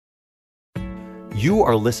You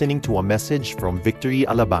are listening to a message from Victory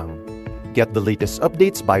Alabang. Get the latest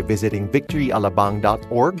updates by visiting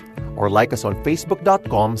victoryalabang.org or like us on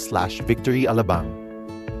facebook.com/victoryalabang.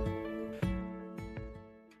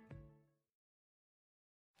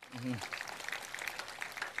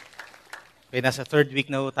 Okay, nasa third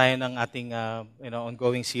week na ho tayo ng ating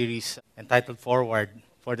ongoing series entitled Forward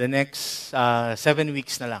for the next 7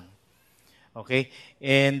 weeks na lang. Okay?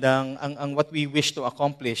 And ang what we wish to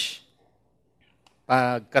accomplish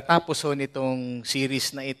pagkatapos ho nitong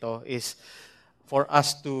series na ito is for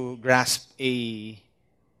us to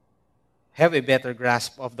have a better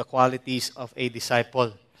grasp of the qualities of a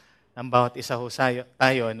disciple. Ang bawat isa ho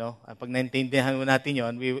tayo, no? Pag naintindihan ho natin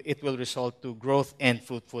yon, it will result to growth and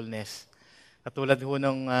fruitfulness. Katulad ho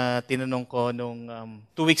nung tinanong ko nung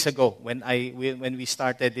 2 weeks ago when we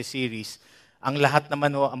started this series, ang lahat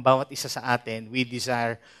naman ho, ang bawat isa sa atin, we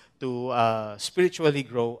desire to spiritually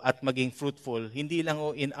grow at maging fruitful, hindi lang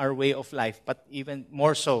ho in our way of life, but even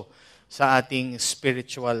more so sa ating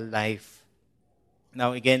spiritual life.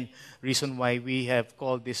 Now again, reason why we have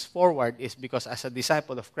called this Forward is because as a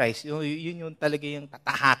disciple of Christ, yun yung talaga yung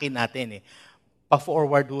tatahakin natin.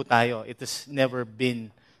 Pa-forward ho tayo. It has never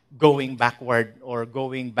been going backward or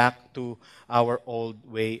going back to our old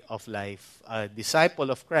way of life. A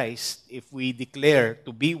disciple of Christ, if we declare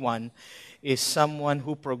to be one, is someone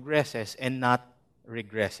who progresses and not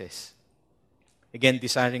regresses. Again,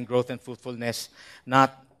 desiring growth and fruitfulness,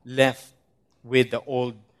 not left with the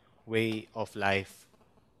old way of life.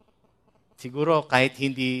 Siguro kahit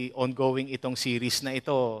hindi ongoing itong series na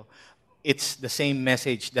ito, it's the same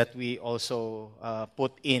message that we also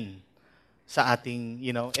put in sa ating,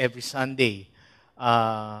 every Sunday.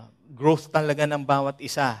 Growth talaga ng bawat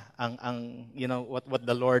isa ang what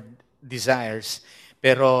the Lord desires.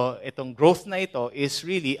 Pero itong growth na ito is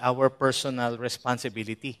really our personal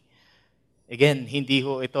responsibility. Again, hindi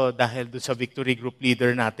ho ito dahil doon sa Victory Group leader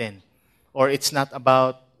natin. Or it's not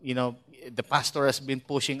about, the pastor has been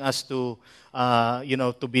pushing us to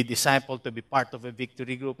be disciple, to be part of a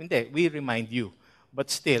Victory Group. Hindi, we remind you. But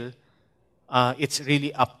still, it's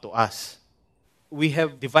really up to us. We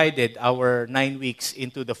have divided our 9 weeks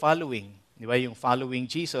into the following. Di ba? Yung following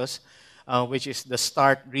Jesus, which is the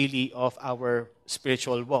start really of our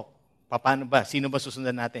spiritual walk. Paano ba? Sino ba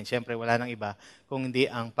susundan natin? Siyempre, wala nang iba kung hindi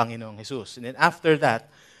ang Panginoong Jesus. And then after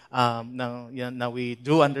that, now we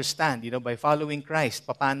do understand, by following Christ,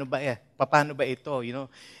 paano ba ito,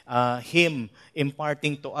 Him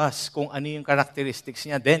imparting to us kung ano yung characteristics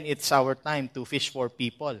niya, then it's our time to fish for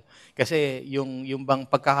people. Kasi yung bang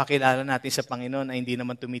pagkakakilala natin sa Panginoon ay hindi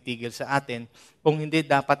naman tumitigil sa atin, kung hindi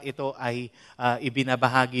dapat ito ay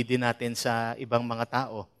ibinabahagi din natin sa ibang mga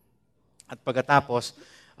tao. At pagkatapos,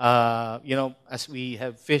 as we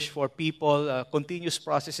have fish for people, continuous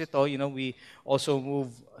process ito, we also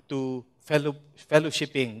move to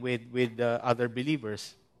fellowshipping with other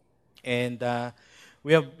believers. And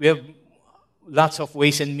we have lots of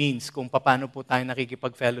ways and means kung paano po tayo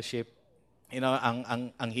nakikipag-fellowship.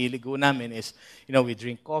 Ang hilig ko namin is, we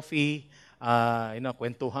drink coffee,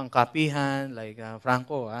 kwentuhang kapihan, like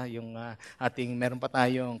Franco, yung meron pa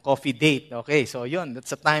tayong coffee date. Okay, so yun, that's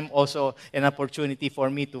a time also, an opportunity for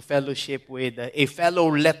me to fellowship with a fellow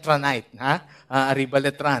Letranite, Arriba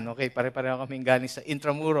Letran. Okay, pare-pareho kaming galing sa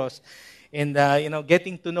Intramuros. And,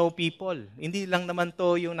 getting to know people. Hindi lang naman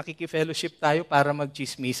to yung nakikifellowship tayo para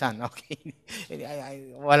magchismisan. Okay?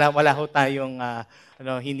 wala ho tayong,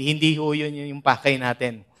 hindi ho yun yung pakay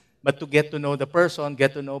natin. But to get to know the person,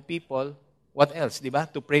 get to know people, what else, di ba?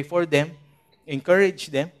 To pray for them,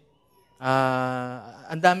 encourage them.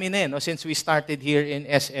 Ang dami na no? Since we started here in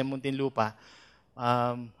SM Muntinlupa,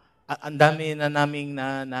 ang dami na naming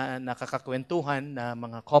nakakakwentuhan na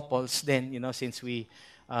mga couples din, since we,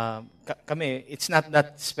 kami, it's not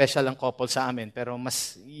that special ang couple sa amin, pero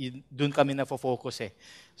mas doon kami na-focus eh.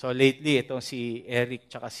 So lately, ito si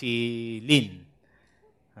Eric tsaka si Lynn.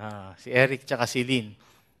 Si Eric tsaka si Lynn,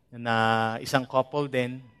 na isang couple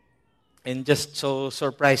din, and just so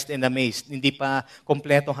surprised and amazed. Hindi pa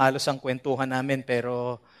kompleto halos ang kwentuhan namin,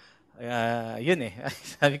 pero yun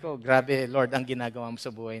sabi ko, grabe Lord ang ginagawa mo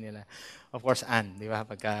sa buhay nila. Of course, Ann, di ba?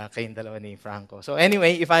 Pagka kayong dalawa ni Franco. So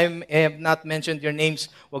anyway, if I have not mentioned your names,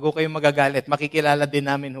 wag ho kayong magagalit. Makikilala din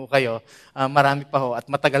namin ho kayo. Marami pa ho at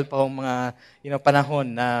matagal pa ho mga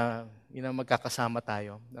panahon na magkakasama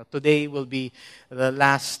tayo. Now, today will be the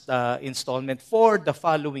last installment for the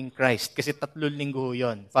Following Christ. Kasi 3 linggo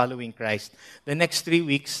yun, Following Christ. The next 3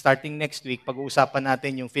 weeks, starting next week, pag-uusapan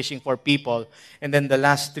natin yung fishing for people. And then the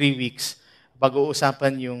last 3 weeks,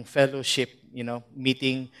 pag-uusapan yung fellowship,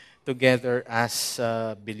 meeting together as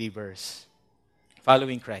believers.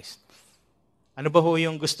 Following Christ. Ano ba ho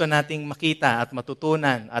yung gusto nating makita at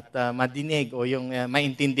matutunan at madinig o yung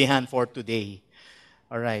maintindihan for today?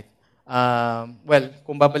 Alright. Well,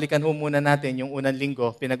 kung babalikan ho muna natin yung unang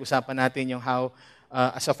linggo, pinag-usapan natin yung how,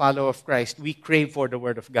 as a follower of Christ, we crave for the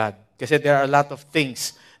Word of God. Kasi there are a lot of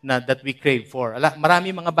things that we crave for. Marami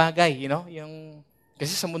mga bagay,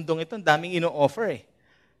 kasi sa mundong ito, ang daming ino-offer eh.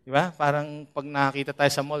 Di ba? Parang pag nakakita tayo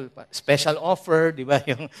sa mall, special offer, di ba?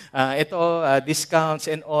 Yung discounts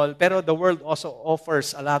and all. Pero the world also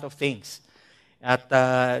offers a lot of things. At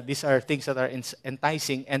these are things that are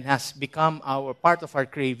enticing and has become part of our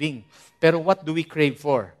craving. Pero what do we crave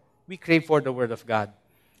for? We crave for the Word of God.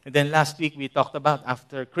 And then last week we talked about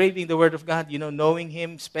after craving the Word of God, knowing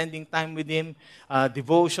Him, spending time with Him,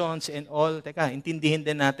 devotions and all. Teka, intindihin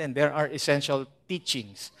din natin, there are essential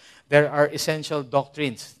teachings. There are essential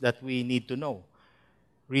doctrines that we need to know.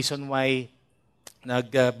 Reason why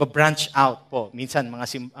nag-branch out po. Minsan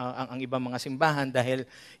ang ibang mga simbahan dahil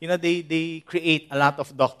they create a lot of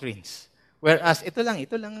doctrines. Whereas ito lang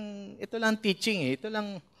teaching eh. Ito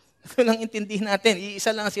lang intindihin natin.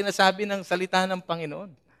 Iisa lang ang sinasabi ng salita ng Panginoon.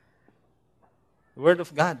 The Word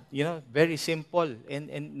of God, very simple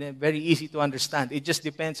and very easy to understand. It just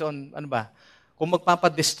depends on kung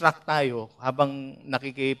magpapadistract tayo habang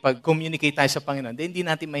nakikipag-communicate tayo sa Panginoon, then hindi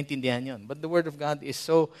natin maintindihan yon. But the Word of God is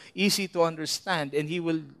so easy to understand and He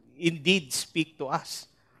will indeed speak to us.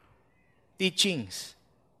 Teachings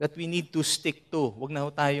that we need to stick to. Huwag na ho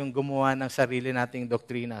tayong gumawa ng sarili nating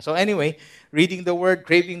doktrina. So anyway, reading the Word,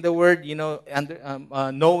 craving the Word,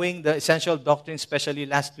 knowing the essential doctrine, especially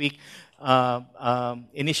last week,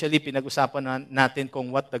 initially pinag-usapan natin kung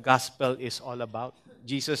what the gospel is all about.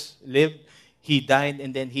 Jesus lived, He died,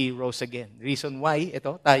 and then He rose again. Reason why,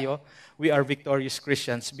 we are victorious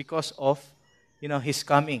Christians because of, His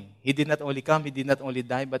coming. He did not only come, He did not only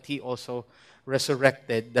die, but He also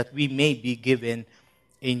resurrected that we may be given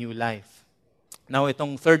a new life. Now,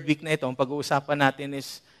 itong third week na ito, ang pag-uusapan natin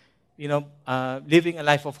is, living a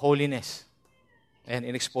life of holiness. And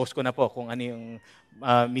in-expose ko na po kung ano yung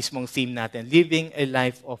mismong theme natin, living a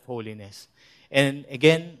life of holiness. And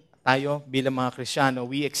again, tayo bilang mga Kristiyano,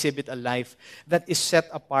 we exhibit a life that is set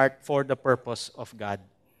apart for the purpose of God.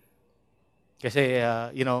 Kasi,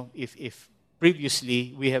 if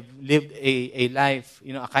previously we have lived a life,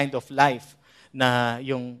 a kind of life na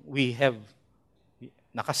yung we have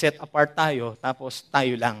nakaset apart tayo, tapos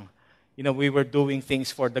tayo lang. We were doing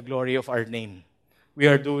things for the glory of our name. We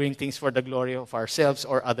are doing things for the glory of ourselves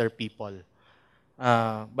or other people.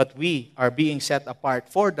 But we are being set apart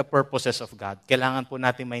for the purposes of God. Kailangan po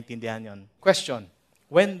natin maintindihan yon. Question,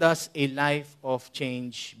 when does a life of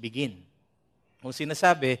change begin? Kung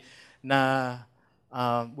sinasabi na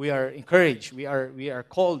we are encouraged, we are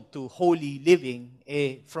called to holy living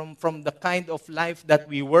from the kind of life that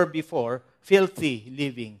we were before, filthy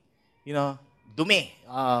living, dumi,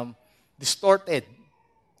 distorted.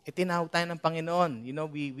 Itinawag tayo ng Panginoon.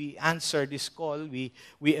 We answered this call. We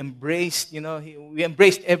embraced, we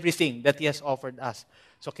embraced everything that He has offered us.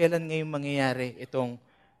 So, kailan ngayon mangyayari itong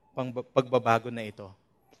pagbabago na ito?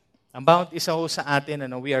 Ang bawat isa ho sa atin,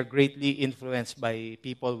 we are greatly influenced by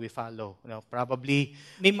people we follow. Probably,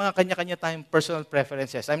 may mga kanya-kanya tayong personal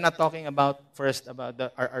preferences. I'm not talking about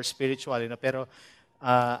our spiritual, pero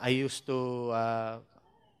I used to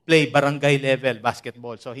play barangay level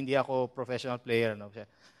basketball. So, hindi ako professional player.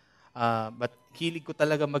 But hilig ko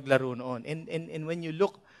talaga maglaro noon. And when you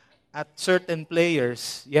look at certain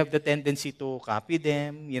players, you have the tendency to copy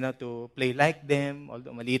them, to play like them.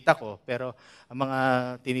 Although maliit ako, pero ang mga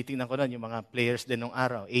tinitingnan ko noon, yung mga players din nung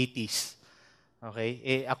araw, 80s.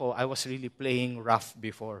 Okay? Ako, I was really playing rough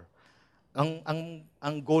before.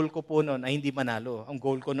 Ang goal ko po noon ay hindi manalo. Ang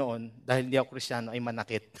goal ko noon, dahil hindi ako Kristiyano, ay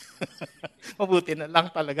manakit. Mabuti na lang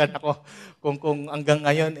talaga ako. Kung hanggang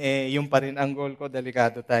ngayon, yung pa rin ang goal ko,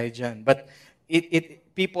 delikado tayo dyan. But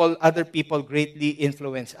other people greatly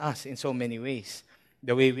influence us in so many ways.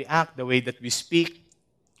 The way we act, the way that we speak.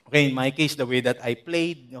 Okay, in my case, the way that I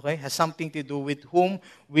played, has something to do with whom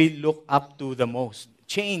we look up to the most.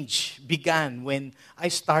 Change began when I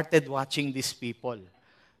started watching these people.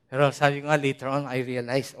 Pero sabi ko nga, later on, I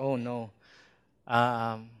realized, oh no,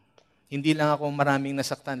 hindi lang ako maraming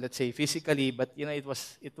nasaktan, let's say, physically, but it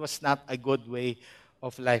was not a good way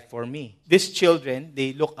of life for me. These children,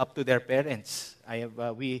 they look up to their parents.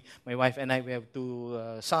 My wife and I, we have two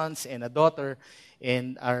sons and a daughter,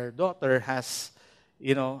 and our daughter has,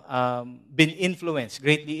 been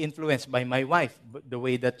greatly influenced by my wife. The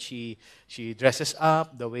way that she dresses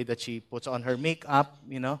up, the way that she puts on her makeup,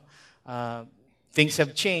 Things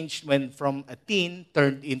have changed when from a teen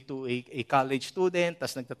turned into a college student,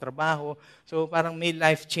 tas nagtatrabaho. So parang may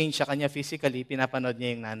life change sa kanya physically, pinapanood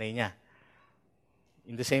niya yung nanay niya.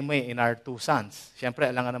 In the same way, in our two sons. Siyempre,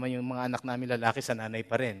 alam nga naman yung mga anak namin lalaki sa nanay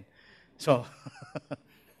pa rin. So,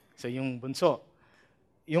 so yung bunso,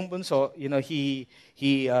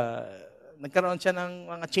 nagkaroon siya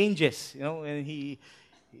ng mga changes, and he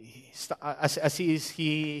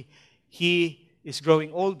is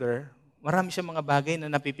growing older. Marami siyang mga bagay na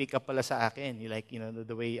napipick up pala sa akin. Like,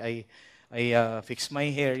 the way I fix my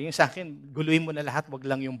hair. Yung sa akin, guluhin mo na lahat, wag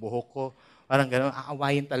lang yung buhok ko. Parang gano'n,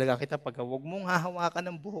 aawayin talaga kita pagka wag mong hahawakan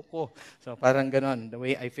ng buhok ko. So parang gano'n, the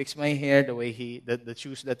way I fix my hair, the way the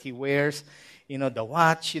shoes that he wears, the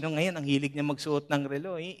watch, ngayon, ang hilig niya magsuot ng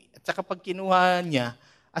relo. At saka pag kinuha niya,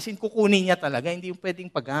 as in kukunin niya talaga, hindi yung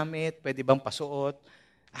pwedeng paggamit, pwede bang pasuot.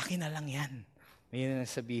 Akin na lang yan. Yun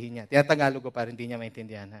ang sabihin niya. Tinatagalog ko para hindi niya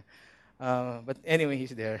maintindihan. Ha? But anyway,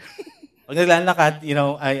 he's there. Pag naglalakad,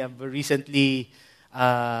 I have recently,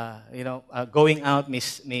 going out, may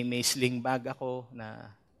sling bag ako na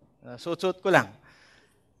suot-suot ko lang.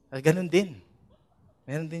 Ganun din.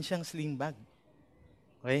 Meron din siyang sling bag.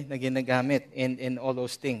 Okay, na ginagamit and all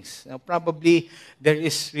those things. Now, probably, there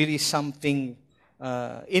is really something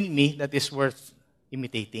in me that is worth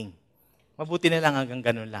imitating. Mabuti na lang hanggang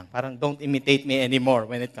ganun lang. Parang don't imitate me anymore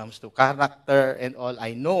when it comes to character and all.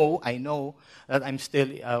 I know that I'm still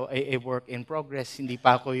a work in progress. Hindi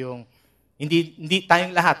pa ako yung, hindi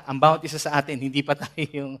tayong lahat, ang bawat isa sa atin, hindi pa tayo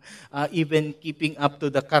yung even keeping up to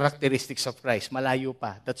the characteristics of Christ. Malayo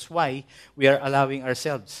pa. That's why we are allowing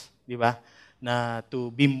ourselves, di ba, na to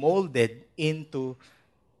be molded into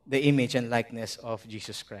the image and likeness of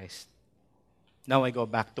Jesus Christ. Now I go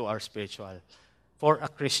back to our spiritual. For a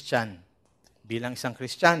Christian, bilang isang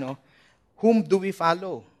Kristiyano, whom do we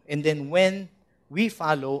follow? And then when we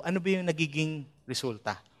follow, ano ba yung nagiging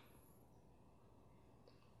resulta?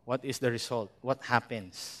 What is the result? What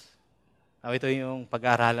happens? Now, ito yung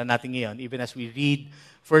pag-aaralan natin ngayon, even as we read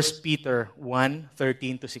 1 Peter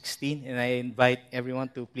 1:13-16, and I invite everyone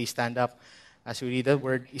to please stand up as we read the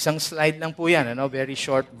word. Isang slide lang po yan, very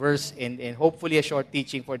short verse, and hopefully a short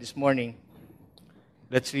teaching for this morning.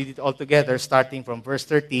 Let's read it all together, starting from verse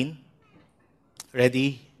 13.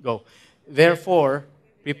 Ready? Go. Therefore,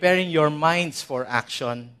 preparing your minds for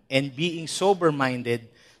action and being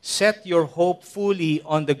sober-minded, set your hope fully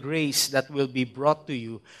on the grace that will be brought to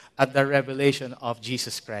you at the revelation of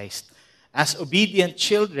Jesus Christ. As obedient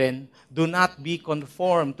children, do not be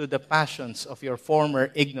conformed to the passions of your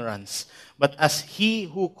former ignorance, but as He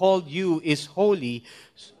who called you is holy,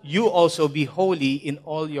 you also be holy in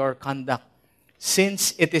all your conduct.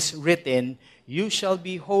 Since it is written, you shall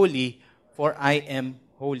be holy, for I am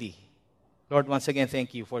holy. Lord, once again,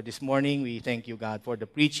 thank you for this morning. We thank you, God, for the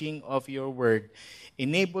preaching of your word.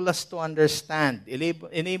 Enable us to understand.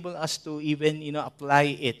 Enable us to even,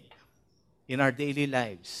 apply it in our daily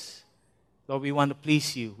lives. Lord, we want to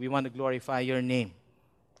please you. We want to glorify your name,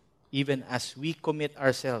 even as we commit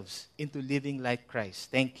ourselves into living like Christ.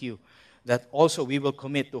 Thank you that also we will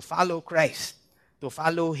commit to follow Christ, to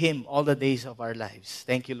follow Him all the days of our lives.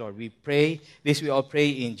 Thank you, Lord. We pray, this we all pray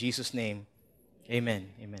in Jesus' name.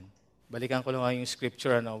 Amen. Amen. Balikan ko lang yung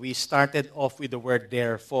scripture. We started off with the word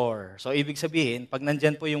therefore. So, ibig sabihin, pag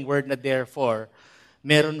nandyan po yung word na therefore,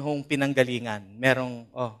 meron hong pinanggalingan. Merong,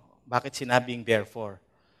 bakit sinabing therefore?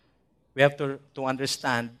 We have to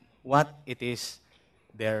understand what it is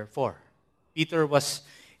therefore. Peter was,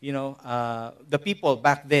 the people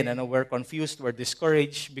back then were confused, were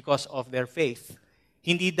discouraged because of their faith.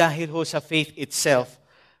 Hindi dahil ho sa faith itself,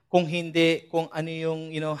 kung ano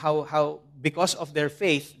yung, how because of their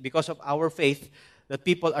faith, because of our faith, that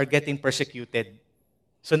people are getting persecuted.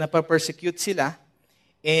 So napapersecute sila,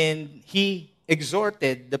 and he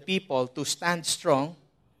exhorted the people to stand strong,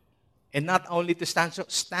 and not only to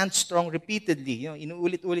stand strong repeatedly,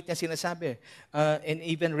 inuulit-ulit niya sinasabi, and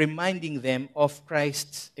even reminding them of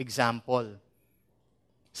Christ's example.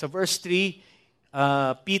 Sa verse 3,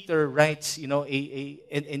 Peter writes,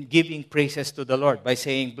 in giving praises to the Lord by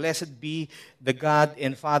saying, "Blessed be the God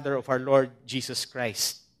and Father of our Lord Jesus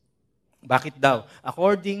Christ." Bakit daw?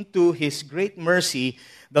 According to His great mercy,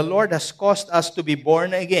 the Lord has caused us to be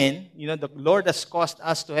born again. The Lord has caused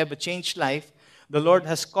us to have a changed life. The Lord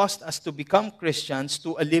has caused us to become Christians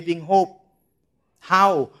to a living hope.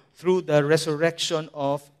 How? Through the resurrection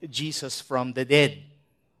of Jesus from the dead.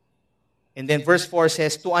 And then verse 4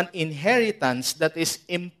 says, "To an inheritance that is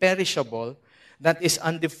imperishable, that is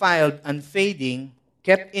undefiled, unfading,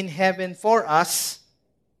 kept in heaven for us,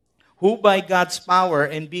 who by God's power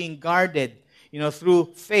and being guarded,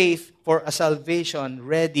 through faith for a salvation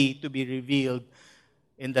ready to be revealed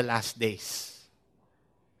in the last days.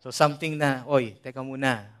 So something na, oy, teka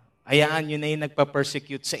muna, hayaan nyo na yung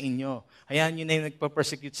nagpa-persecute sa inyo. Hayaan nyo na yung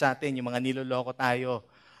nagpa-persecute sa atin, yung mga niloloko tayo.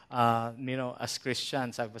 As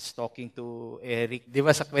Christians, I was talking to Eric, di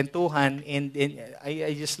ba sa kwentuhan, and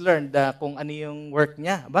I just learned kung ano yung work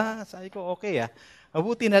niya. Sabi ko, okay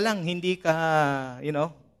mabuti na lang, hindi ka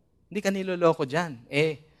niloloko dyan.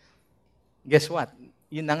 Guess what?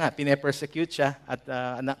 Yun na nga, pine-persecute siya at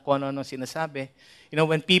kung ano sinasabi.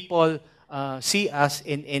 When people see us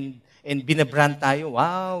and binabrand tayo,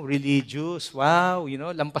 wow, religious, wow,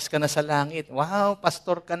 lampas ka na sa langit, wow,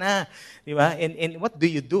 pastor ka na, di ba? And what do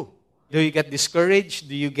you do? Do you get discouraged?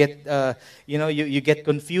 Do you get, you get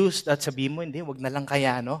confused at sabihin mo, hindi, wag na lang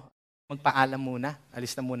kaya, magpaalam muna,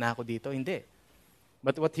 alis na muna ako dito. Hindi.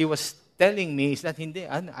 But what he was telling me is that hindi,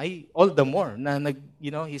 all the more,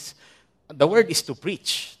 the word is to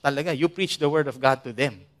preach. Talaga, you preach the word of God to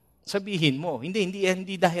them. Sabihin mo,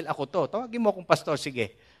 hindi dahil ako to. Tawagin mo akong pastor,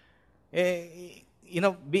 sige.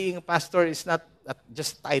 Being a pastor is not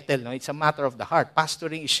just title, no? It's a matter of the heart.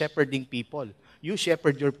 Pastoring is shepherding people. You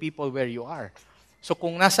shepherd your people where you are. So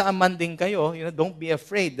kung nasaan man din kayo, don't be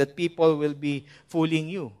afraid that people will be fooling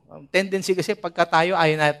you. Tendency kasi pagka tayo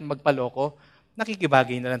ayaw natin magpaloko,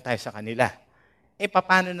 nakikibagay na lang tayo sa kanila.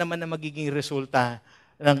 Paano naman na magiging resulta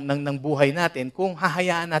ng buhay natin kung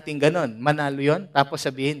hahayaan natin ganon? Manalo yon, tapos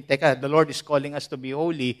sabihin, teka, the Lord is calling us to be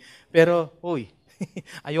holy, pero,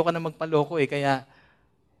 ayoko na magpaloko kaya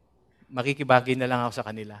makikibagay na lang ako sa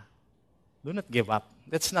kanila. Do not give up.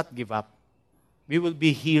 Let's not give up. We will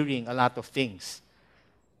be hearing a lot of things.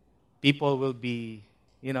 People will be,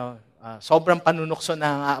 sobrang panunukso na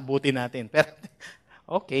ang aabutin natin. Pero,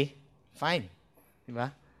 okay, fine.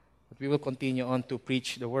 Diba? But we will continue on to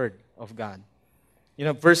preach the word of God.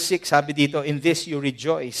 Verse 6, sabi dito, in this you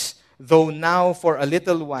rejoice, though now for a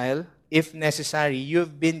little while, if necessary,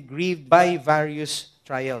 you've been grieved by various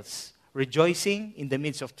trials. Rejoicing in the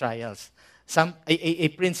midst of trials. A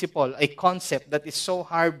principle, a concept that is so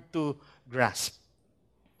hard to grasp.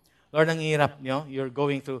 Lord, ang hirap nyo, you're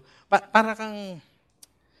going through, para kang,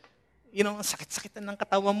 sakit-sakitan ng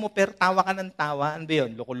katawan mo, pero tawa ka ng tawa. Ano ba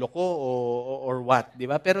yun? Loko-loko or what? Di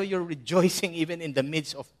ba? Pero you're rejoicing even in the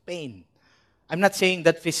midst of pain. I'm not saying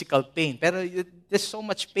that physical pain, pero there's so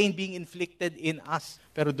much pain being inflicted in us.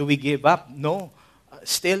 Pero do we give up? No.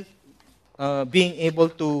 Still, being able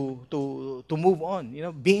to move on,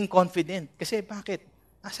 being confident. Kasi bakit?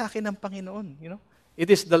 Sa akin ang Panginoon, It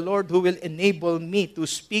is the Lord who will enable me to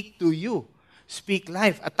speak to you. Speak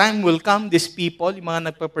life. A time will come, these people, yung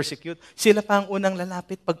mga nagpa-persecute, sila pa ang unang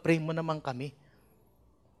lalapit, pag-pray mo naman kami.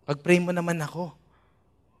 Pag-pray mo naman ako.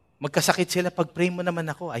 Magkasakit sila, pag-pray mo naman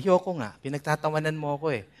ako. Ayoko nga, pinagtatawanan mo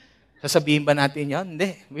ako Sasabihin ba natin yan?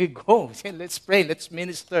 Hindi. We go. Let's pray. Let's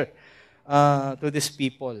minister to these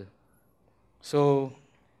people. So,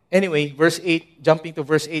 anyway, verse 8, jumping to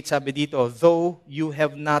verse 8, sabi dito, though you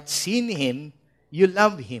have not seen Him, you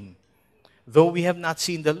love Him. Though we have not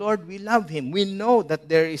seen the Lord, we love Him. We know that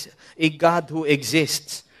there is a God who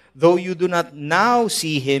exists. Though you do not now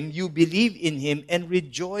see Him, you believe in Him and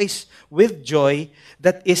rejoice with joy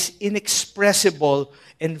that is inexpressible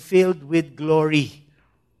and filled with glory.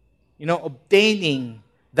 Obtaining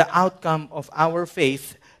the outcome of our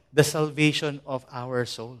faith, the salvation of our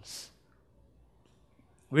souls.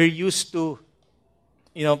 We're used to,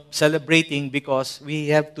 celebrating because we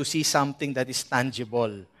have to see something that is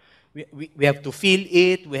tangible. We have to feel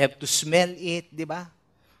it, we have to smell it, di ba?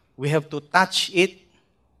 We have to touch it,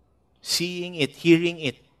 seeing it, hearing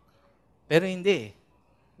it. Pero hindi.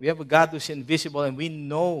 We have a God who's invisible and we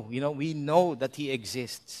know that He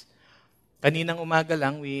exists. Kaninang umaga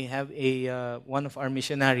lang, we have one of our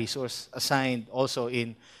missionaries who was assigned also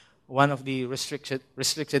in one of the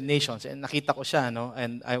restricted nations. And nakita ko siya,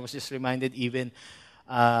 and I was just reminded even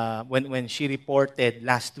when she reported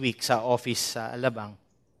last week sa office sa Alabang,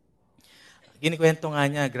 kinikwento nga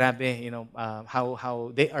niya, grabe, how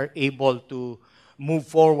they are able to move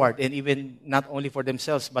forward and even not only for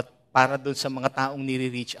themselves but para doon sa mga taong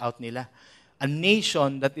nire-reach out nila. A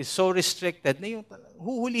nation that is so restricted na yung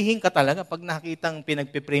huhulihin ka talaga pag nakitang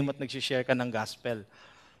pinagpipray mo at nagsishare ka ng gospel.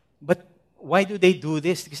 But why do they do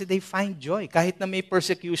this? Kasi they find joy. Kahit na may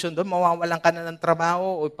persecution doon, mawawalan ka na ng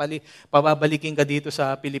trabaho o pababalikin ka dito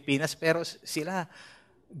sa Pilipinas, pero sila,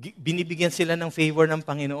 binibigyan sila ng favor ng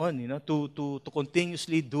Panginoon, to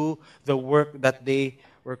continuously do the work that they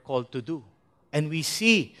were called to do. And we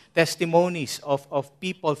see testimonies of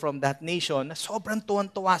people from that nation na sobrang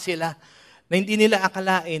tuwan-tuwa sila, na hindi nila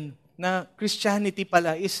akalain na Christianity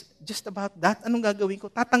pala is just about that. Anong gagawin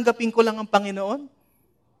ko? Tatanggapin ko lang ang Panginoon?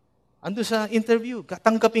 Ando sa interview,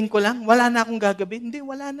 katanggapin ko lang, wala na akong gagawin. Hindi,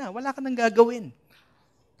 wala na. Wala ka nang gagawin.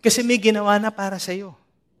 Kasi may ginawa na para sa'yo.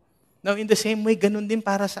 Now, in the same way, ganun din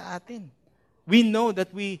para sa atin. We know that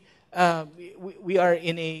we are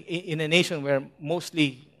in a nation where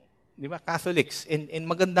mostly, di ba, Catholics. And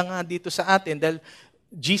maganda nga dito sa atin dahil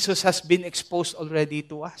Jesus has been exposed already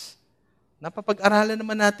to us. Napapag-aralan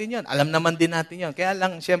naman natin yan. Alam naman din natin yan. Kaya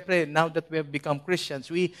lang, siyempre, now that we have become Christians,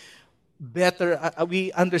 we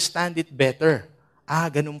understand it better.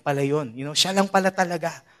 Ganun pala yun. Siya lang pala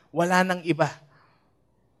talaga. Wala nang iba.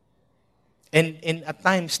 And at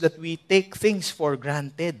times that we take things for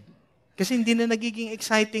granted. Kasi hindi na nagiging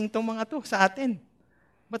exciting itong mga to sa atin.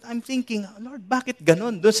 But I'm thinking, Lord, bakit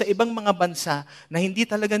ganun? Doon sa ibang mga bansa na hindi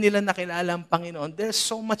talaga nila nakilala ang Panginoon, there's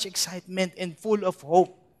so much excitement and full of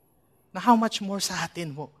hope. Na how much more sa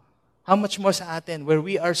atin mo? How much more sa atin where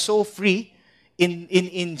we are so free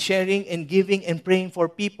in sharing and giving and praying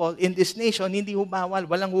for people in this nation, hindi ho bawal,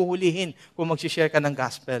 walang huhulihin kung mag-share ka ng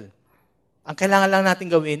gospel. Ang kailangan lang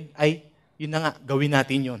natin gawin ay, yun na nga, gawin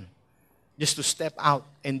natin yun. Just to step out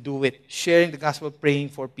and do it. Sharing the gospel, praying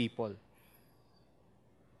for people.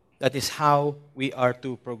 That is how we are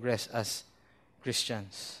to progress as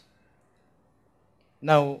Christians.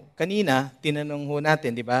 Now, kanina, tinanong ho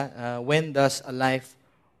natin, di ba, when does a life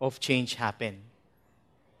of change happen?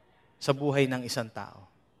 Sa buhay ng isang tao.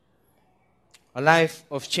 A life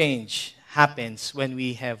of change happens when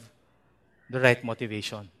we have the right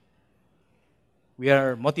motivation. We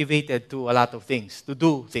are motivated to a lot of things, to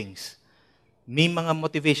do things. May mga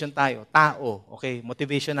motivation tayo, tao, okay?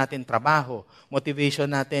 Motivation natin trabaho, motivation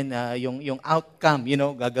natin yung outcome,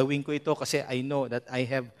 gagawin ko ito kasi I know that I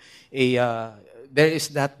have there is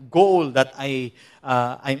that goal that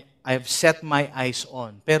I've set my eyes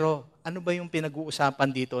on. Pero ano ba yung pinag-uusapan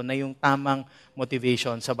dito na yung tamang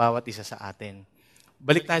motivation sa bawat isa sa atin?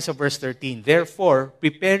 Balik tayo sa verse 13. Therefore,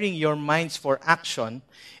 preparing your minds for action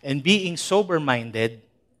and being sober-minded,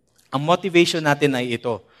 ang motivation natin ay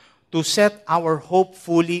ito, to set our hope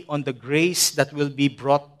fully on the grace that will be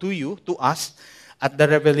brought to you, to us, at the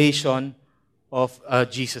revelation of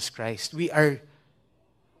Jesus Christ. We are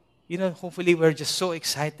hopefully we're just so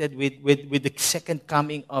excited with the second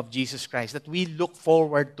coming of Jesus Christ that we look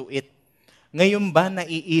forward to it. Ngayon ba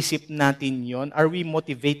naiisip natin yon? Are we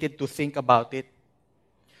motivated to think about it?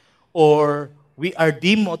 Or we are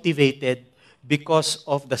demotivated because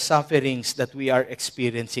of the sufferings that we are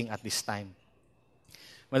experiencing at this time?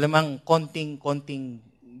 Malamang konting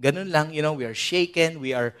ganun lang, we are shaken,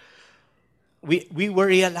 we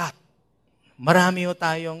worry a lot. Marami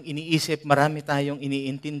tayong iniisip, marami tayong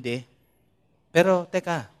iniintindi. Pero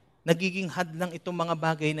teka, nagiging hadlang itong mga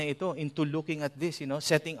bagay na ito into looking at this,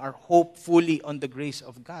 setting our hope fully on the grace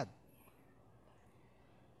of God.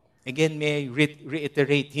 Again, may I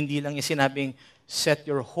reiterate, hindi lang yung sinabing set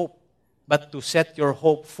your hope, but to set your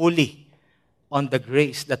hope fully on the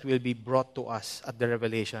grace that will be brought to us at the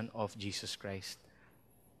revelation of Jesus Christ.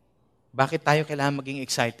 Bakit tayo kailangan maging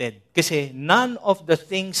excited? Kasi none of the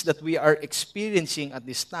things that we are experiencing at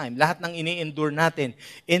this time, lahat ng ini-endure natin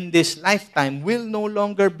in this lifetime will no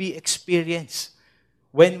longer be experienced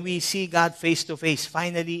when we see God face to face,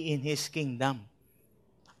 finally in His kingdom.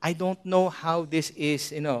 I don't know how this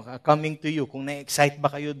is, coming to you. Kung na-excite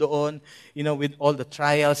ba kayo doon, with all the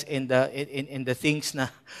trials and the things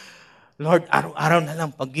na, Lord, araw-araw na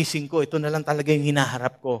lang, paggising ko, ito na lang talaga yung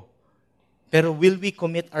hinaharap ko. Pero will we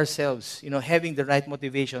commit ourselves, having the right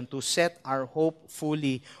motivation to set our hope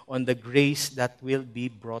fully on the grace that will be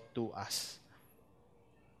brought to us?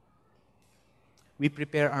 We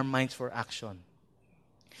prepare our minds for action.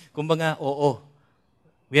 Kumbaga, oo,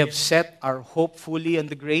 we have set our hope fully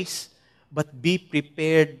on the grace, but be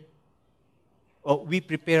prepared, we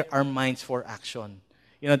prepare our minds for action.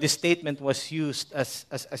 This statement was used as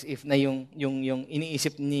if na yung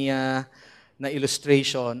iniisip niya na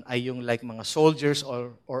illustration ay yung like mga soldiers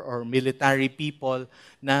or military people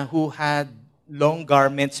na who had long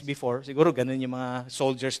garments before. Siguro ganun yung mga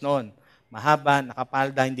soldiers noon. Mahaba,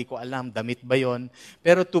 nakapalda, hindi ko alam, damit ba yon.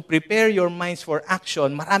 Pero to prepare your minds for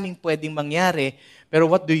action, maraming pwedeng mangyari. Pero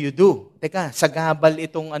what do you do? Teka, sagabal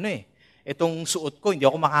itong itong suot ko, hindi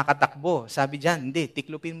ako makakatakbo. Sabi diyan, hindi,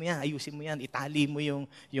 tiklupin mo yan, ayusin mo yan, itali mo yung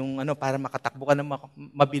para makatakbo ka na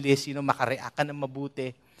mabilis, makareact ka na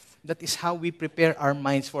mabuti. That is how we prepare our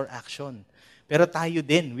minds for action. Pero tayo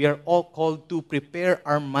din, we are all called to prepare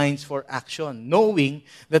our minds for action, knowing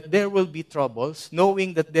that there will be troubles,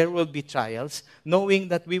 knowing that there will be trials, knowing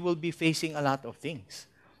that we will be facing a lot of things.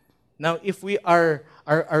 Now, if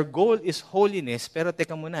our goal is holiness, pero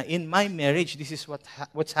teka muna, in my marriage, this is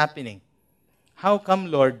what's happening. How come,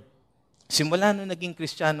 Lord, Simula nung naging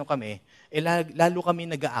Kristiyano kami, lalo kami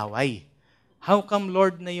nag-aaway. How come,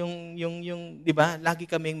 Lord, na di ba, lagi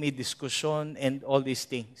kaming may diskusyon and all these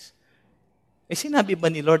things? Sinabi ba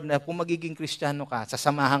ni Lord na kung magiging Kristiyano ka,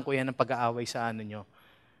 sasamahan ko yan ng pag-aaway sa nyo,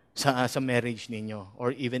 sa marriage ninyo,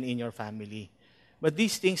 or even in your family. But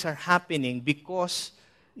these things are happening because,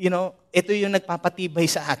 ito yung nagpapatibay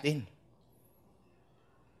sa atin.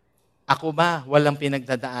 Ako ba, walang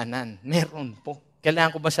pinagdadaanan? Meron po.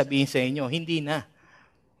 Kailangan ko ba sabihin sa inyo? Hindi na.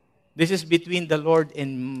 This is between the Lord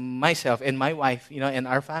and myself and my wife, and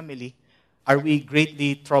our family. Are we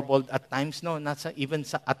greatly troubled at times? No, not even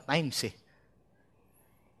at times eh.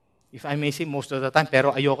 If I may say, most of the time,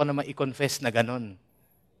 pero ayoko naman i-confess na ganun.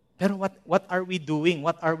 Pero what are we doing?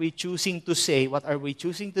 What are we choosing to say? What are we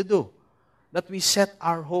choosing to do? That we set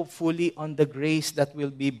our hope fully on the grace that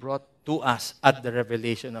will be brought to us at the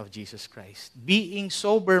revelation of Jesus Christ. Being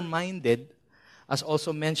sober-minded, as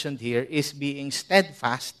also mentioned here, is being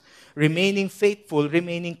steadfast, remaining faithful,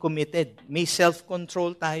 remaining committed. May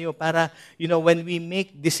self-control tayo para, when we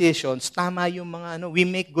make decisions, tama yung we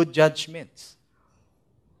make good judgments.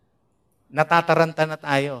 Natataranta na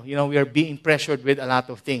tayo. We are being pressured with a lot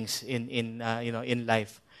of things in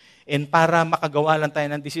life. And para makagawa lang tayo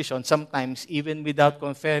ng decision, sometimes even without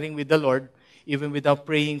conferring with the Lord, even without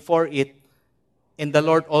praying for it, and the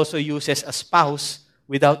Lord also uses a spouse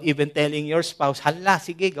without even telling your spouse, hala,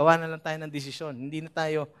 sige, gawa na lang tayo ng desisyon. Hindi na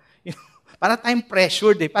tayo, para tayong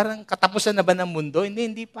pressured eh. Parang katapusan na ba ng mundo?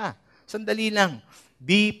 Hindi pa. Sandali lang.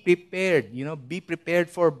 Be prepared. Be prepared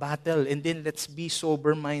for battle. And then let's be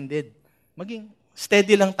sober-minded. Maging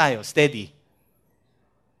steady lang tayo. Steady.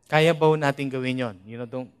 Kaya ba natin gawin yon?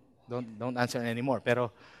 Don't answer anymore.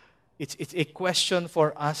 Pero it's a question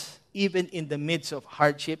for us, even in the midst of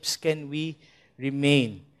hardships, can we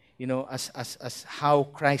remain as how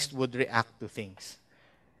Christ would react to things.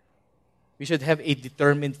 We should have a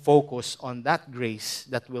determined focus on that grace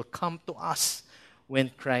that will come to us when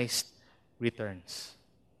Christ returns.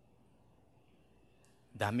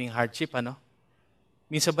 Daming hardship,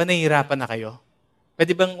 Minsan ba nahihirapan na kayo?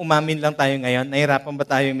 Pwede bang umamin lang tayo ngayon? Nahihirapan ba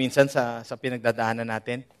tayo minsan sa pinagdadaanan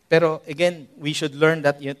natin? Pero again, we should learn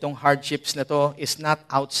that itong hardships na to is not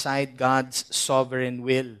outside God's sovereign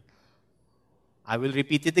will. I will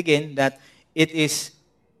repeat it again, that it is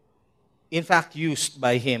in fact used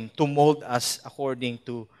by Him to mold us according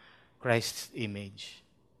to Christ's image.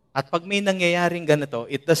 At pag may nangyayaring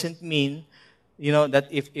ganito, it doesn't mean,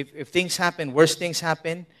 that if things happen, worse things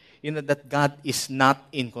happen, that God is not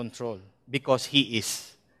in control. Because He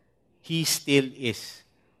is. He still is.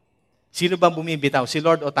 Sino bang bumibitaw? Si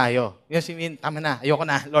Lord o tayo? Tama na, ayoko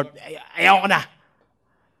na, Lord, ayoko na.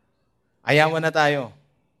 Ayawan na tayo.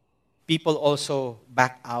 People also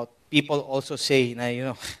back out. People also say na,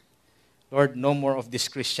 Lord, no more of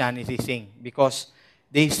this Christianity thing. Because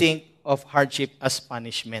they think of hardship as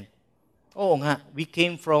punishment. Oo nga, we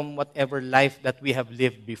came from whatever life that we have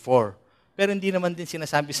lived before. Pero hindi naman din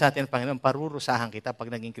sinasabi sa atin, Panginoon, parurusahan kita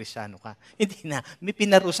pag naging Kristiyano ka. Hindi na. May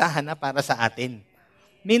pinarusahan na para sa atin.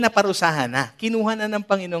 May naparusahan na. Kinuha na ng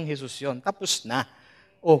Panginoong Hesus yun. Tapos na.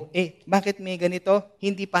 Bakit may ganito?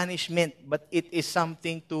 Hindi punishment, but it is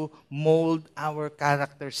something to mold our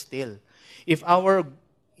character still. If our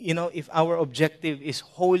objective is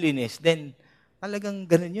holiness, then talagang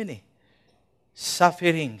ganun yun eh.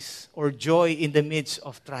 Sufferings or joy in the midst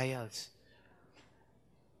of trials.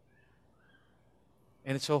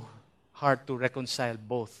 And it's so hard to reconcile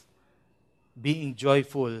both. Being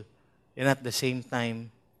joyful and at the same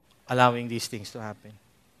time, allowing these things to happen.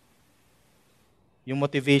 Yung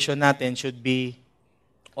motivation natin should be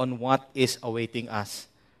on what is awaiting us.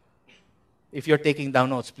 If you're taking down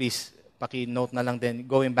notes, please, paki-note na lang din,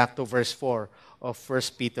 going back to verse 4 of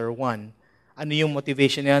 1 Peter 1. Ano yung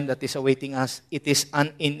motivation yan that is awaiting us? It is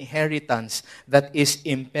an inheritance that is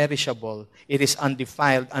imperishable. It is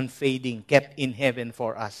undefiled, unfading, kept in heaven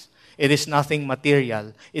for us. It is nothing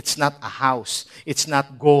material. It's not a house. It's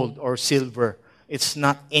not gold or silver. It's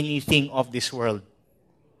not anything of this world.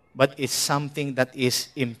 But it's something that is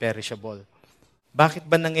imperishable. Bakit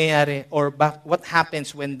ba nangyayari? Or what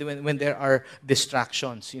happens when there are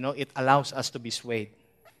distractions? It allows us to be swayed.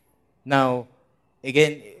 Now,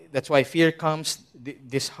 again, that's why fear comes.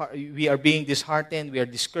 We are being disheartened. We are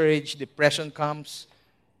discouraged. Depression comes.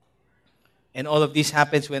 And all of this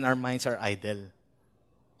happens when our minds are idle.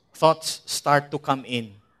 Thoughts start to come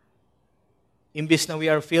in. Imbis na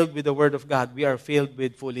we are filled with the Word of God, we are filled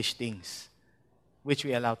with foolish things, which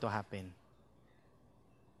we allow to happen.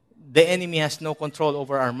 The enemy has no control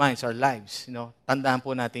over our minds, our lives. Tandaan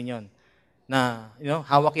po natin yon.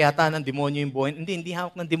 Hawak yata ng demonyo yung buhay. Hindi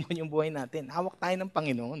hawak ng demonyo yung buhay natin. Hawak tayo ng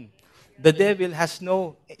Panginoon.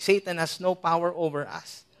 Satan has no power over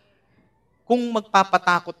us. Kung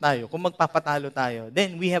magpapatakot tayo, kung magpapatalo tayo,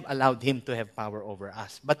 then we have allowed him to have power over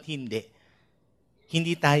us. But hindi.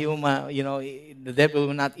 Hindi tayo, the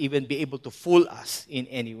devil will not even be able to fool us in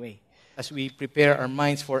any way. As we prepare our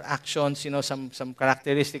minds for actions, some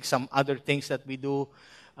characteristics, some other things that we do,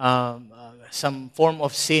 some form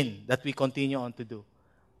of sin that we continue on to do.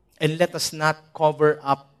 And let us not cover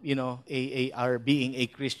up, our being a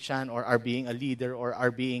Christian or our being a leader or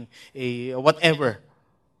our being a whatever.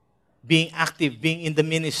 Being active, being in the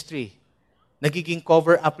ministry. Nagiging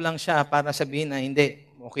cover up lang siya para sabihin na hindi,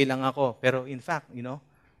 okay lang ako. Pero in fact,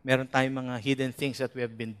 meron tayong mga hidden things that we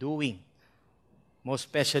have been doing. Most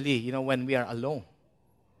especially, when we are alone.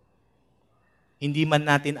 Hindi man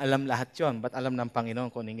natin alam lahat yon, but alam ng Panginoon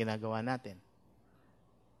kung anong ginagawa natin.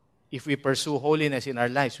 If we pursue holiness in our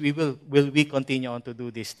lives, will we continue on to do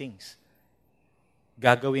these things?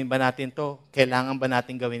 Gagawin ba natin to? Kailangan ba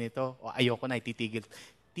natin gawin ito? O ayoko na, ititigil.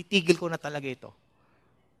 Titigil ko na talaga ito.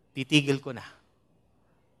 Titigil ko na.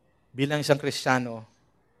 Bilang isang Kristiyano,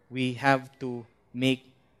 we have to make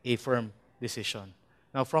a firm decision.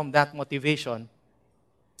 Now, from that motivation,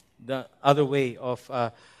 the other way of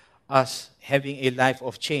us having a life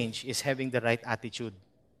of change is having the right attitude.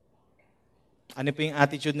 Ano po yung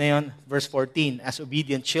attitude na yun? Verse 14, as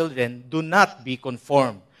obedient children, do not be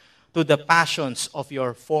conformed to the passions of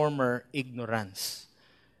your former ignorance.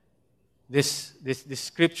 This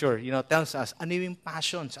scripture, tells us, ano yung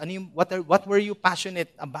passions? What were you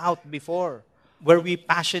passionate about before? Were we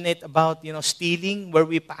passionate about, stealing? Were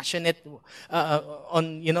we passionate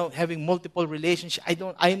on, having multiple relationships?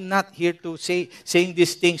 I'm not here to saying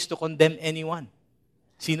these things to condemn anyone.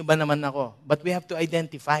 Sino ba naman ako? But we have to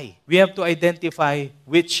identify. We have to identify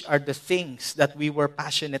which are the things that we were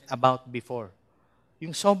passionate about before.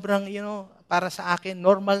 Yung sobrang, para sa akin,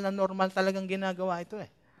 normal na normal talagang ginagawa ito eh.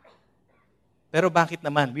 Pero bakit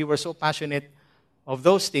naman? We were so passionate of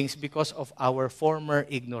those things because of our former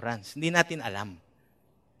ignorance. Hindi natin alam.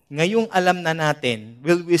 Ngayong alam na natin,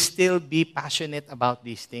 will we still be passionate about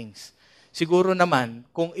these things? Siguro naman,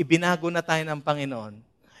 kung ibinago na tayo ng Panginoon,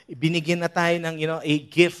 ibinigyan na tayo ng a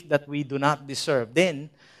gift that we do not deserve, then,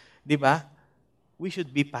 di ba, we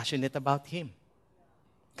should be passionate about Him.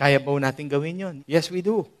 Kaya ba natin gawin yun? Yes, we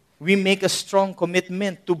do. We make a strong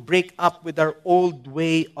commitment to break up with our old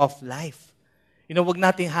way of life. Wag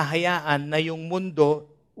nating hahayaan na yung mundo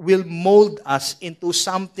will mold us into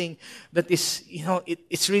something that is,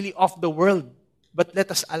 it's really off the world. But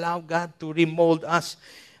let us allow God to remold us,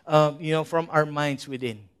 from our minds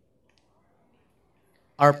within.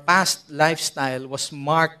 Our past lifestyle was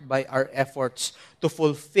marked by our efforts to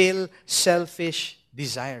fulfill selfish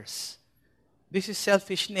desires. This is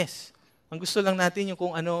selfishness. Ang gusto lang natin yung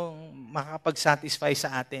kung ano makakapag-satisfy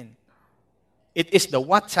sa atin. It is the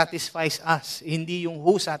what satisfies us, hindi yung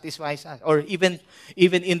who satisfies us. Or even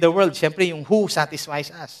in the world, siyempre yung who satisfies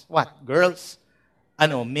us. What? Girls?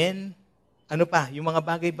 Men? Ano pa? Yung mga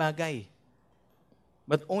bagay-bagay.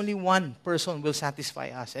 But only one person will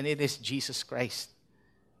satisfy us, and it is Jesus Christ.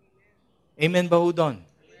 Amen ba ho doon?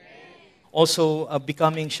 Also,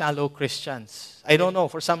 becoming shallow Christians. I don't know,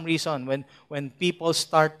 for some reason, when people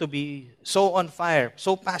start to be so on fire,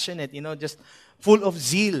 so passionate, just full of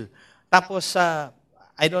zeal, tapos,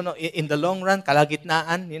 I don't know, in the long run,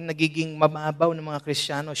 kalagitnaan, yung nagiging mababaw ng mga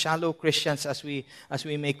Kristiyano, shallow Christians as we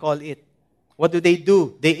may call it. What do?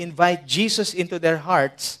 They invite Jesus into their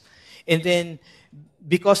hearts, and then,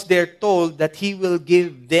 because they're told that He will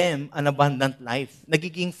give them an abundant life.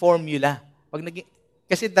 Nagiging formula.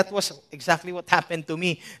 Kasi that was exactly what happened to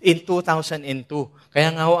me in 2002.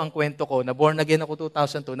 Kaya nga ho ang kwento ko, na-born again ako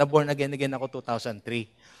 2002, na-born again ako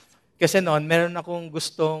 2003. Kasi noon, meron akong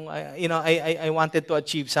gustong, I wanted to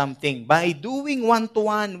achieve something. By doing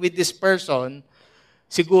one-to-one with this person,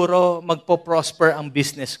 siguro magpo-prosper ang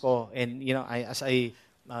business ko. And, as I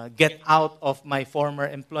get out of my former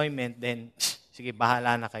employment, then, sige,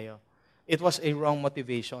 bahala na kayo. It was a wrong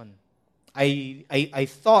motivation. I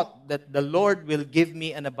thought that the Lord will give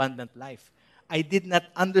me an abundant life. I did not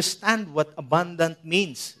understand what abundant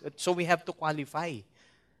means. So we have to qualify.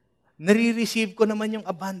 Nare-receive ko naman yung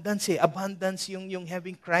abundance eh. Abundance yung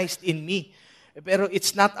having Christ in me. Pero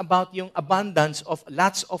it's not about yung abundance of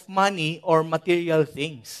lots of money or material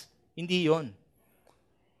things. Hindi yon.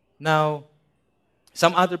 Now,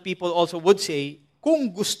 some other people also would say, kung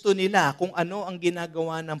gusto nila, kung ano ang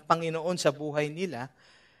ginagawa ng Panginoon sa buhay nila,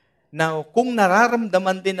 now, kung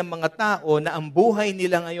nararamdaman din ng mga tao na ang buhay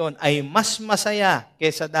nila ngayon ay mas masaya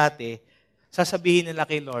kaysa dati, sasabihin nila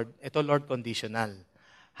kay Lord, ito Lord conditional.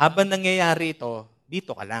 Habang nangyayari ito,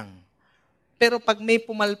 dito ka lang. Pero pag may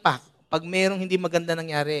pumalpak, Pag mayroong hindi maganda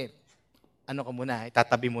nangyari, ano ka muna,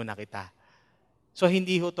 itatabi muna kita. So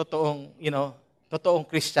hindi ho totoong, totoong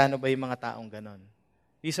Kristiyano ba yung mga taong ganon?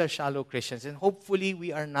 These are shallow Christians. And hopefully,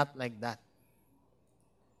 we are not like that.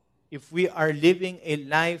 If we are living a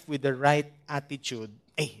life with the right attitude,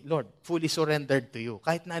 Lord, fully surrendered to you.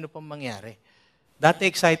 Kahit na ano pang mangyari. Dati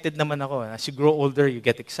excited naman ako. As you grow older, you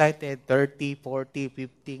get excited. 30, 40,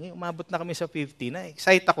 50. Ngayon, umabot na kami sa 50 na.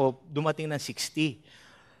 Excited ako, dumating ng 60.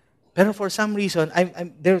 Pero for some reason,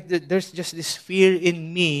 there's just this fear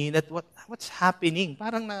in me that what's happening?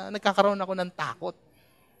 Parang nagkakaroon ako ng takot.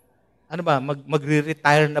 Ano ba,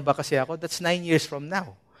 magre-retire na ba kasi ako? That's 9 years from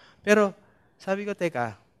now. Pero sabi ko,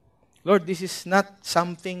 teka, Lord, this is not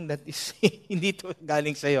something that is hindi to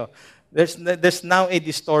galing sa'yo. There's now a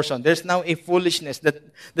distortion. There's now a foolishness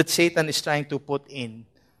that Satan is trying to put in.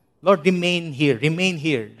 Lord, remain here. Remain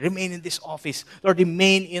in this office. Lord,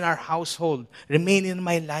 remain in our household. Remain in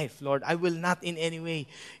my life, Lord. I will not in any way,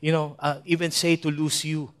 even say to lose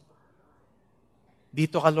you.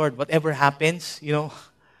 Dito ka, Lord. Whatever happens,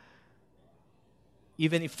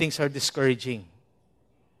 even if things are discouraging,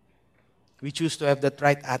 we choose to have that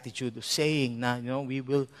right attitude of saying na, we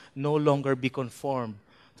will no longer be conformed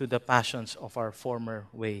to the passions of our former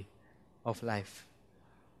way of life.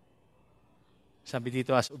 Sabi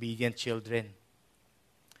dito, as obedient children.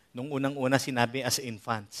 Nung unang-una sinabi, as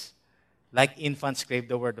infants. Like infants crave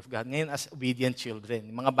the word of God. Ngayon, as obedient children.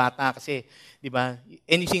 Mga bata kasi, di ba,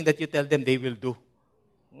 anything that you tell them, they will do.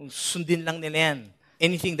 Sundin lang nila yan.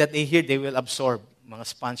 Anything that they hear, they will absorb. Mga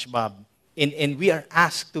SpongeBob. And we are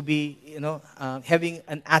asked to be, having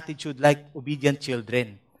an attitude like obedient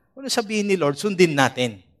children. Ano sabihin ni Lord, sundin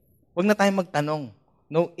natin. Huwag na tayong magtanong.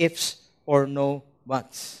 No ifs or no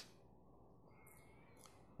buts.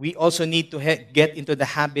 We also need to get into the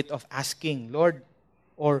habit of asking, Lord,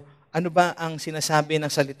 or ano ba ang sinasabi ng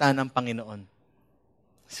salita ng Panginoon?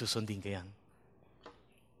 Susundin ko yan.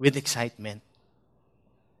 With excitement.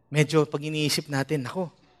 Medyo pag iniisip natin,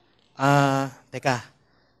 teka,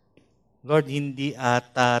 Lord, hindi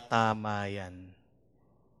ata tama yan.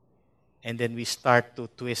 And then we start to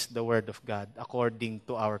twist the Word of God according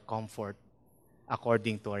to our comfort,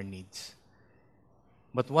 according to our needs.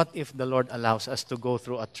 But what if the Lord allows us to go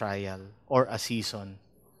through a trial or a season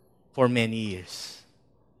for many years?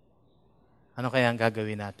 Ano kaya ang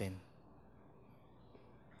gagawin natin?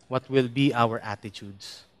 What will be our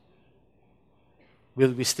attitudes?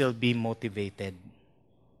 Will we still be motivated?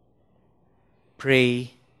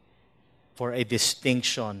 Pray for a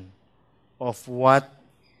distinction of what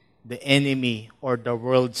the enemy or the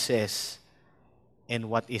world says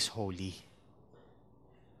and what is holy.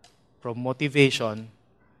 From motivation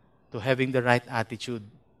to having the right attitude,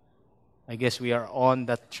 I guess we are on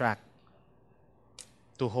that track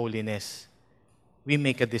to holiness. We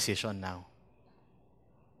make a decision now.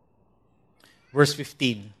 Verse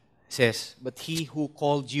 15 says, "But he who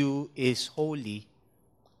called you is holy,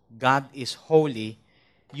 God is holy,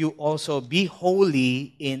 you also be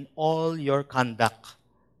holy in all your conduct."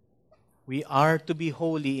 We are to be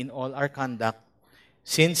holy in all our conduct,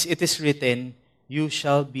 since it is written, "You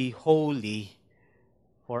shall be holy,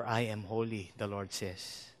 for I am holy," the Lord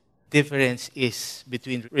says. Difference is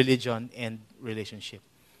between religion and relationship.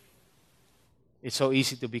 It's so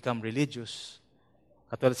easy to become religious.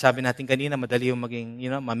 Katulad sabi natin kanina, madali yung maging,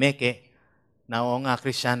 mameke, na oo nga,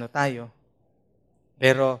 Kristiyano tayo.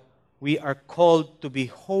 Pero we are called to be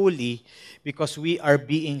holy because we are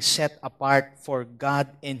being set apart for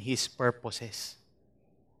God and His purposes.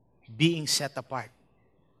 Being set apart.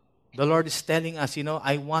 The Lord is telling us,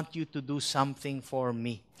 I want you to do something for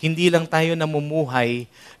me. Hindi lang tayo namumuhay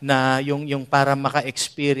na yung para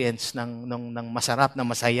maka-experience ng masarap, na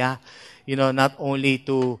masaya. Not only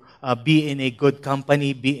to be in a good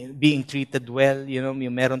company, being treated well,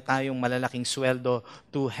 meron tayong malalaking sweldo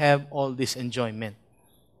to have all this enjoyment.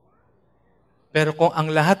 Pero kung ang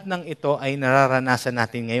lahat ng ito ay nararanasan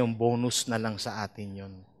natin ngayon, bonus na lang sa atin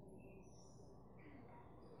yun.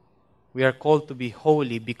 We are called to be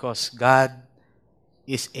holy because God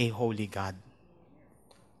is a holy God.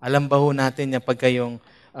 Alam ba ho natin yan pagka yung,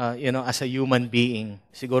 as a human being,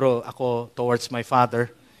 siguro ako towards my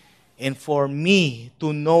father, and for me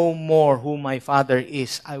to know more who my father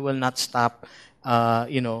is, I will not stop,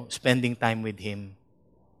 spending time with him.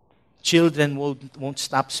 Children won't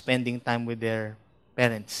stop spending time with their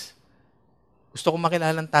parents. Gusto ko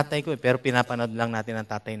makilala ng tatay ko, pero pinapanood lang natin ang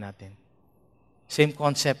tatay natin. Same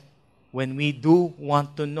concept. When we do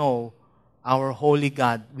want to know our holy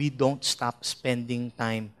God, we don't stop spending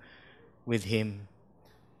time with Him.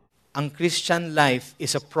 ang Christian life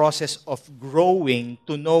is a process of growing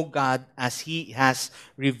to know God as He has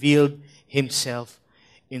revealed Himself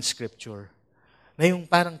in Scripture. Na yung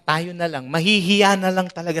parang tayo na lang, mahihiya na lang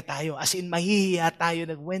talaga tayo. As in, mahihiya tayo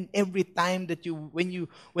na every time that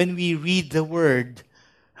when we read the Word,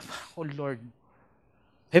 oh Lord,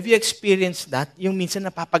 have you experienced that? Yung minsan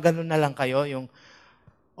napapagano na lang kayo, yung,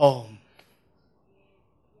 oh,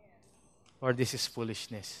 Lord, this is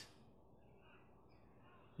foolishness.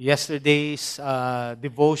 Yesterday's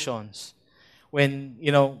devotions, when,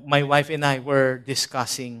 my wife and I were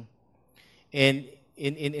discussing, and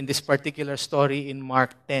in this particular story in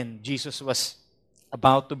Mark 10, Jesus was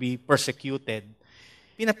about to be persecuted.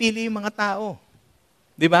 Pinapili yung mga tao.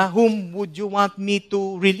 Di ba? Whom would you want me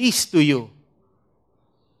to release to you?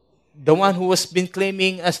 The one who has been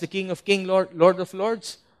claiming as the King of Kings, Lord of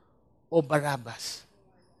Lords? O Barabbas?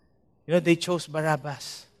 They chose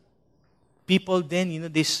Barabbas. People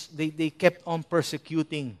then, they kept on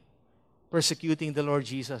persecuting the Lord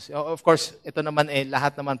Jesus. Of course, ito naman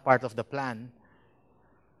lahat naman part of the plan.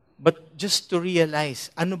 But just to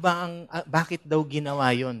realize, bakit daw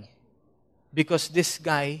ginawa yon? Because this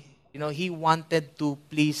guy, he wanted to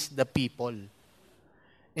please the people.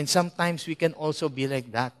 And sometimes we can also be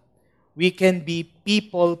like that. We can be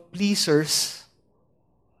people pleasers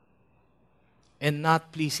and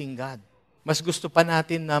not pleasing God. Mas gusto pa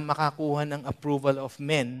natin na makakuha ng approval of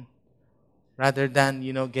men rather than,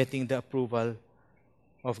 getting the approval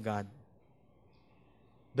of God.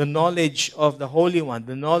 The knowledge of the Holy One,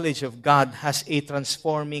 the knowledge of God has a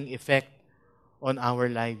transforming effect on our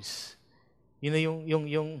lives.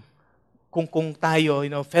 Kung tayo,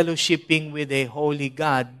 fellowshipping with a holy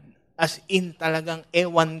God, as in talagang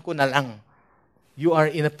ewan ko na lang. You are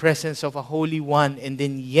in the presence of a Holy One, and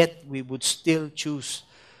then yet we would still choose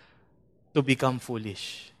to become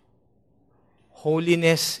foolish.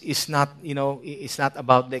 Holiness is not, it's not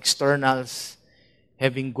about the externals,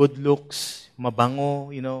 having good looks, mabango,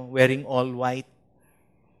 wearing all white.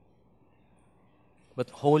 But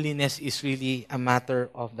holiness is really a matter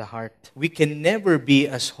of the heart. We can never be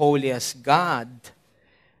as holy as God,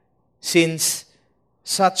 since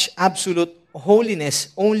such absolute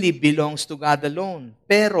holiness only belongs to God alone.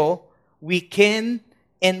 Pero we can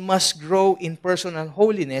and must grow in personal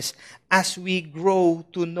holiness as we grow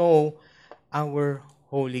to know our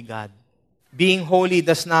holy God. Being holy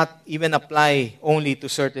does not even apply only to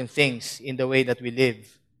certain things in the way that we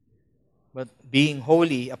live. But being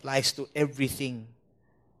holy applies to everything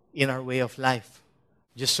in our way of life.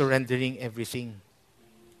 Just surrendering everything.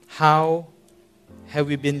 How have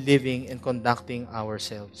we been living and conducting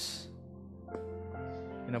ourselves?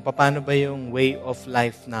 Paano ba yung way of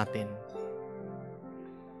life natin?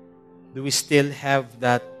 Do we still have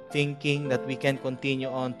that thinking that we can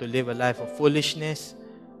continue on to live a life of foolishness?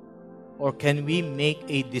 Or can we make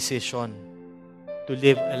a decision to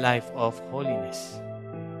live a life of holiness?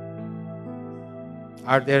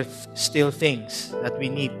 Are there still things that we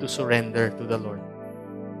need to surrender to the Lord,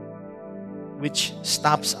 which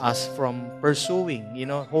stops us from pursuing,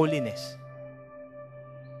 holiness?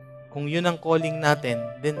 Kung yun ang calling natin,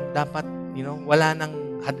 then dapat, wala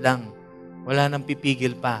nang hadlang, wala nang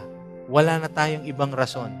pipigil pa. Wala na tayong ibang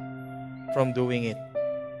rason from doing it.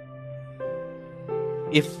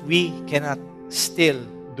 If we cannot still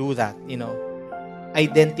do that,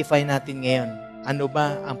 identify natin ngayon, ano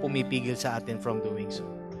ba ang pumipigil sa atin from doing so?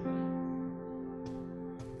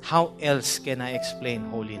 How else can I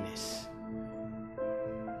explain holiness?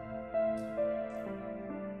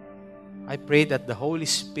 I pray that the Holy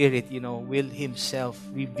Spirit, will Himself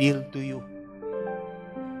reveal to you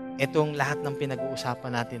itong lahat ng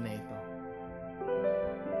pinag-uusapan natin na ito.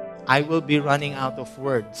 I will be running out of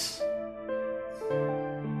words.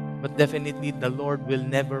 But definitely, the Lord will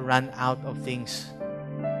never run out of things.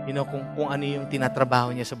 Kung ano yung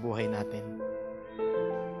tinatrabaho niya sa buhay natin.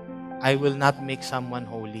 I will not make someone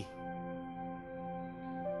holy.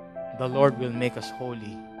 The Lord will make us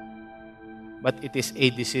holy. But it is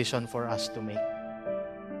a decision for us to make.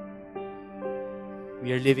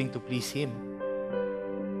 We are living to please Him.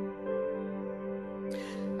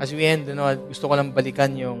 As we end, gusto ko lang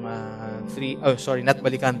balikan yung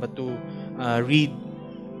to read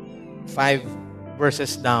 5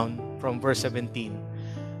 verses down from verse 17.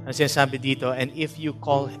 Ang sinasabi dito, and if you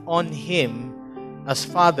call on Him as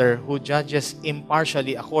Father who judges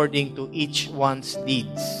impartially according to each one's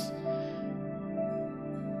deeds.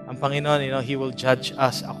 Ang Panginoon, He will judge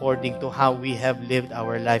us according to how we have lived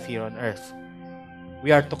our life here on earth. We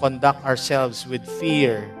are to conduct ourselves with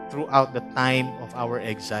fear throughout the time of our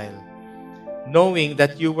exile, knowing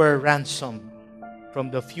that you were ransomed from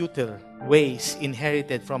the futile ways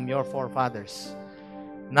inherited from your forefathers,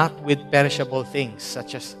 not with perishable things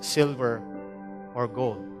such as silver or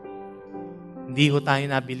gold. Hindi ho tayo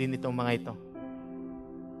nabili nitong mga ito.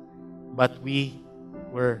 But we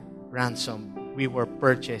were ransomed. We were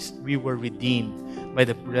purchased. We were redeemed by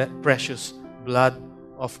the precious blood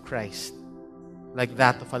of Christ, like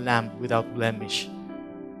that of a lamb without blemish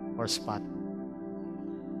or spot.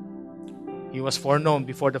 He was foreknown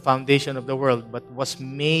before the foundation of the world, but was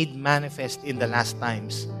made manifest in the last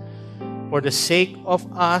times. For the sake of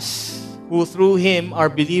us, who through Him are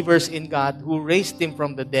believers in God, who raised Him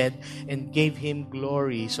from the dead and gave Him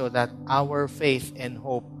glory, so that our faith and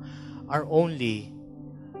hope are only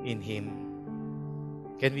in Him.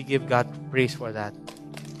 Can we give God praise for that?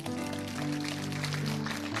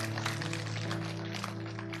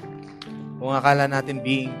 Kung akala natin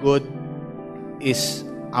being good is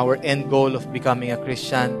our end goal of becoming a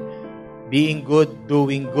Christian, being good,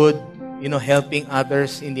 doing good, helping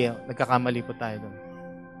others, hindi, nagkakamali po tayo doon.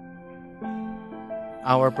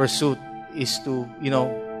 Our pursuit is to,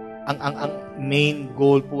 ang main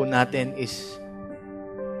goal po natin is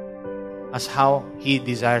as how He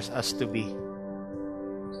desires us to be.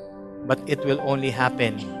 But it will only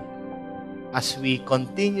happen as we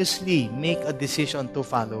continuously make a decision to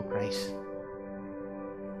follow Christ.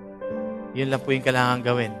 Yun lang po yung kailangan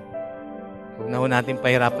gawin. Huwag na ho natin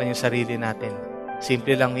pahirapan yung sarili natin.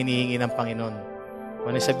 Simple lang hinihingi ng Panginoon.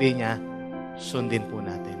 Kung ano sabihin niya, sundin po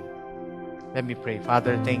natin. Let me pray.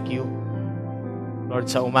 Father, thank you. Lord,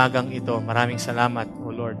 sa umagang ito, maraming salamat,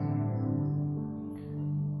 O Lord.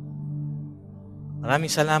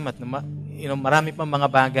 Maraming salamat. Marami pang mga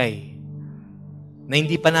bagay na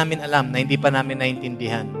hindi pa namin alam, na hindi pa namin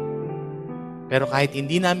naintindihan. Pero kahit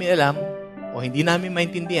hindi namin alam, o hindi namin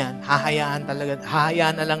maintindihan, hahayaan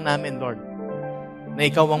na lang namin, Lord, na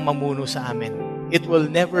Ikaw ang mamuno sa amin. It will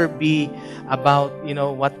never be about,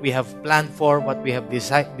 what we have planned for, what we have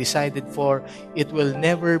decided for. It will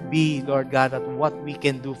never be, Lord God, at what we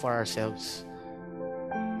can do for ourselves.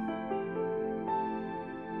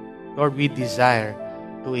 Lord, we desire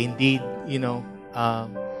to indeed,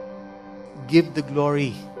 give the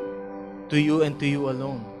glory to You and to You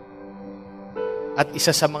alone. At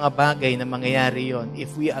isa sa mga bagay na mangyayari yon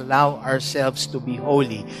if we allow ourselves to be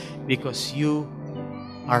holy because You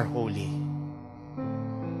are holy.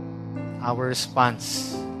 Our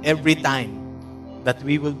response every time that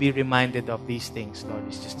we will be reminded of these things, Lord,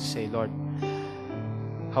 is just to say, Lord,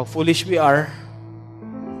 how foolish we are,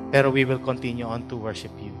 pero we will continue on to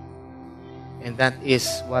worship You. And that is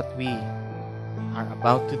what we are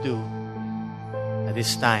about to do at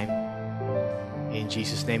this time. In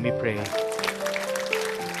Jesus' name we pray.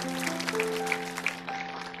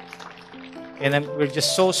 And we're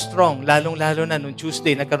just so strong, lalong-lalo na nung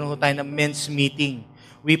Tuesday, nagkaroon tayo ng men's meeting.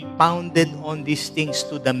 We pounded on these things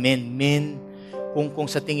to the men. Men, kung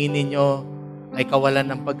sa tingin ninyo ay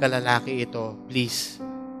kawalan ng pagkalalaki ito, please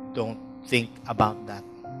don't think about that.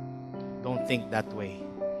 Don't think that way.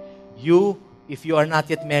 You, if you are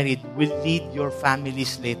not yet married, will lead your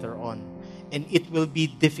families later on. And it will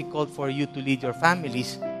be difficult for you to lead your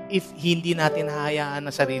families if hindi natin hahayaan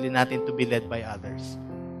ang sarili natin to be led by others.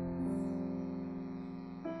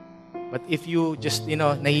 But if you just,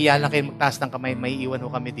 nahiya lang kayo magtaas ng kamay, may iwan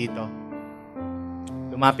ho kami dito.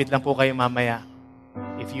 Lumapit lang po kayo mamaya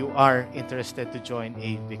if you are interested to join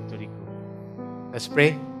a victory group. Let's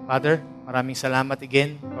pray. Father, maraming salamat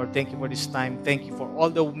again. Lord, thank You for this time. Thank You for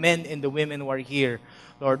all the men and the women who are here.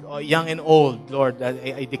 Lord, young and old, Lord,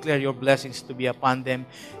 I declare Your blessings to be upon them.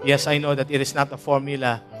 Yes, I know that it is not a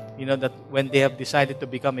formula, that when they have decided to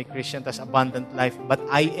become a Christian, that's abundant life. But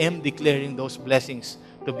I am declaring those blessings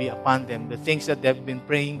to be upon them. The things that they've been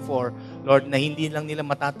praying for, Lord, na hindi lang nila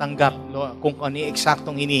matatanggap, Lord, kung ano yung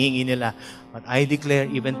eksaktong hinihingi nila. But I declare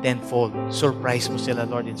even tenfold. Surprise mo sila,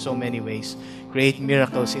 Lord, in so many ways. Create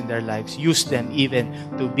miracles in their lives. Use them even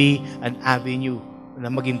to be an avenue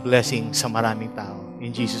na maging blessing sa maraming tao.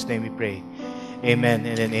 In Jesus' name we pray. Amen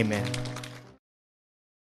and amen.